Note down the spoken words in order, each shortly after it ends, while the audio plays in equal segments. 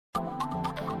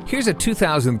Here's a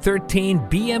 2013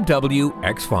 BMW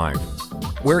X5.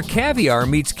 Where caviar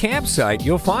meets campsite,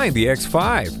 you'll find the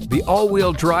X5. The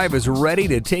all-wheel drive is ready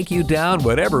to take you down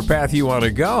whatever path you want to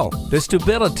go. The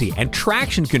stability and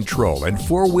traction control and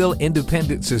four-wheel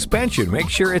independent suspension make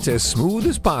sure it's as smooth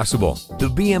as possible. The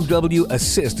BMW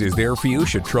Assist is there for you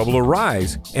should trouble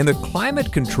arise, and the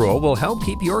climate control will help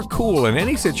keep your cool in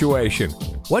any situation.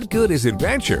 What good is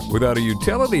adventure without a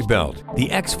utility belt? The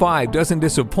X5 doesn't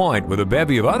disappoint with a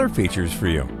bevy of other features for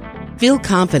you. Feel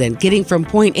confident getting from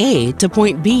point A to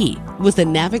point B with a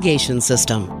navigation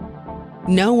system.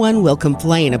 No one will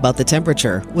complain about the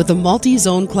temperature with a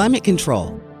multi-zone climate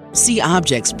control. See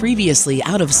objects previously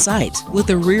out of sight with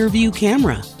a rear-view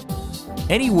camera.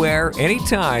 Anywhere,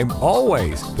 anytime,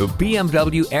 always, the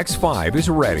BMW X5 is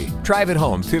ready. Drive it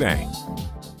home today.